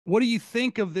What do you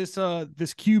think of this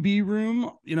QB room,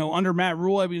 under Matt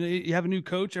Rule? I mean, you have a new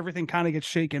coach, everything kind of gets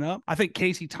shaken up. I think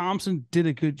Casey Thompson did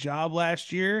a good job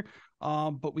last year,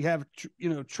 but we have,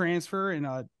 transfer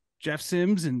and Jeff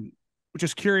Sims, and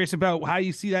just curious about how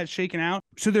you see that shaking out.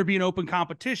 Should there be an open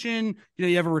competition?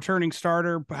 You have a returning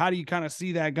starter, but how do you kind of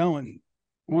see that going?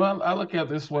 Well, I look at it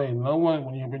this way: no one,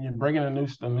 when you bring in a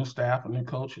new staff, a new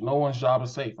coach, no one's job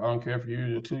is safe. I don't care if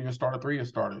you're a 2-year starter, 3-year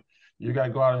starter. You got to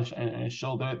go out and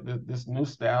show that this new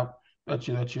staff that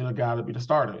you're the guy to be the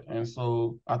starter. And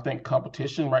so I think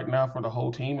competition right now for the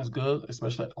whole team is good,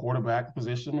 especially at the quarterback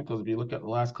position. Because if you look at the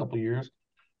last couple of years,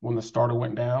 when the starter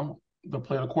went down, the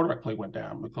quarterback play went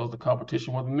down because the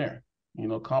competition wasn't there.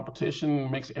 Competition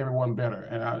makes everyone better.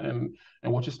 And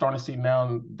what you're starting to see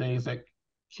nowadays that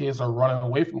kids are running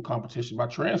away from competition by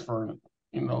transferring.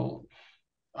 You know,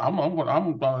 I'm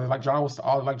like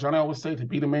Johnny always say, to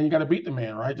beat a man, you got to beat the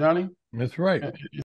man, right, Johnny? That's right.